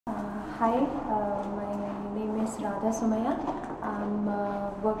Hi, my name is Radha Somaiya. I'm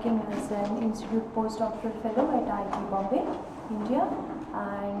working as an Institute Postdoctoral Fellow at IIT Bombay, India,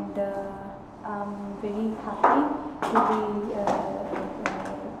 and I'm very happy to be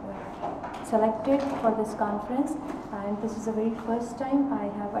selected for this conference. And this is the very first time I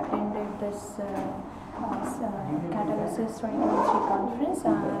have attended this Catalysis 2023 conference,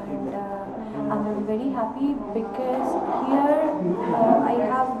 and I'm very happy because here I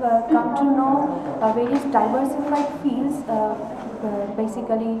have come to know various diversified fields,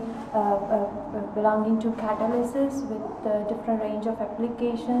 basically belonging to catalysis with different range of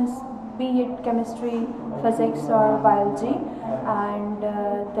applications, be it chemistry, physics or biology, and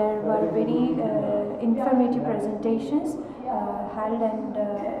there were very informative presentations held, and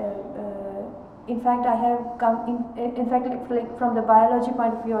in fact I have come in fact like from the biology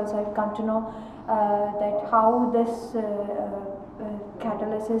point of view also I've come to know that how this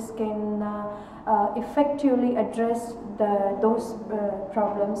catalysis can effectively address those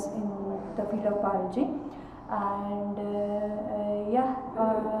problems in the field of biology. And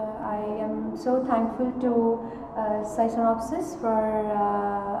I am so thankful to Scisynopsis for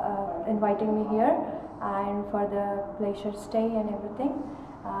inviting me here and for the pleasure stay and everything.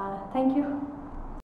 Thank you.